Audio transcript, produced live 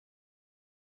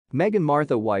Megan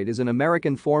Martha White is an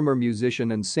American former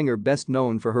musician and singer best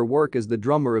known for her work as the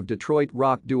drummer of Detroit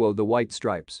rock duo The White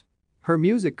Stripes. Her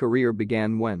music career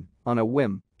began when, on a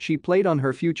whim, she played on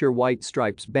her future White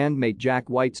Stripes bandmate Jack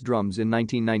White's drums in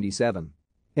 1997.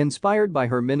 Inspired by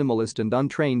her minimalist and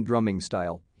untrained drumming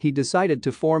style, he decided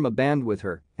to form a band with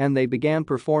her, and they began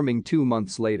performing 2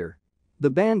 months later. The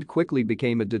band quickly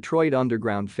became a Detroit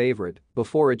underground favorite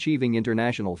before achieving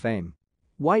international fame.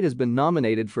 White has been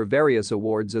nominated for various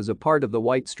awards as a part of the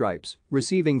White Stripes,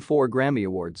 receiving 4 Grammy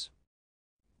Awards.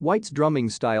 White's drumming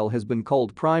style has been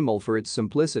called primal for its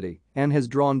simplicity and has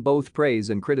drawn both praise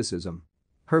and criticism.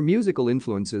 Her musical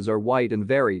influences are wide and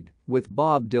varied, with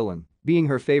Bob Dylan being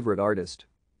her favorite artist.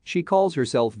 She calls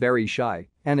herself very shy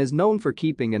and is known for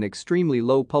keeping an extremely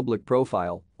low public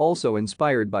profile, also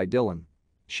inspired by Dylan.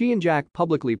 She and Jack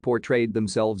publicly portrayed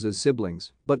themselves as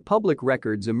siblings, but public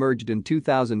records emerged in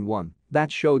 2001 that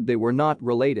showed they were not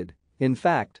related. In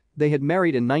fact, they had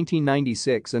married in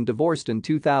 1996 and divorced in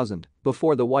 2000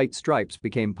 before the White Stripes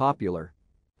became popular.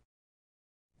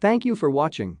 Thank you for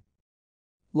watching.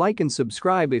 Like and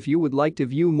subscribe if you would like to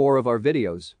view more of our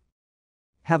videos.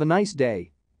 Have a nice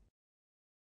day.